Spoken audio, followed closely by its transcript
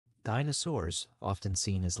Dinosaurs, often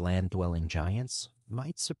seen as land-dwelling giants,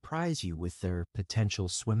 might surprise you with their potential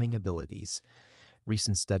swimming abilities.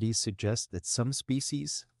 Recent studies suggest that some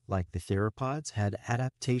species, like the theropods, had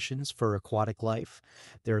adaptations for aquatic life.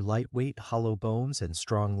 Their lightweight, hollow bones and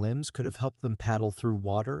strong limbs could have helped them paddle through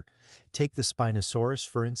water. Take the Spinosaurus,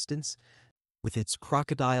 for instance. With its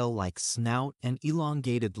crocodile-like snout and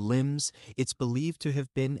elongated limbs, it's believed to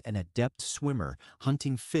have been an adept swimmer,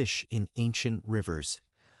 hunting fish in ancient rivers.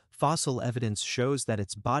 Fossil evidence shows that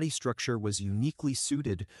its body structure was uniquely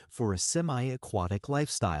suited for a semi-aquatic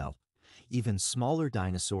lifestyle. Even smaller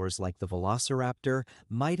dinosaurs like the Velociraptor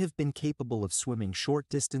might have been capable of swimming short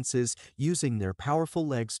distances using their powerful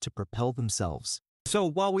legs to propel themselves. So,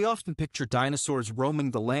 while we often picture dinosaurs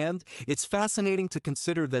roaming the land, it's fascinating to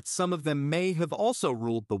consider that some of them may have also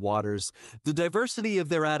ruled the waters. The diversity of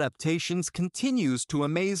their adaptations continues to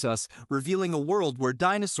amaze us, revealing a world where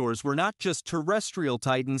dinosaurs were not just terrestrial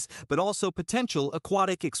titans, but also potential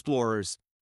aquatic explorers.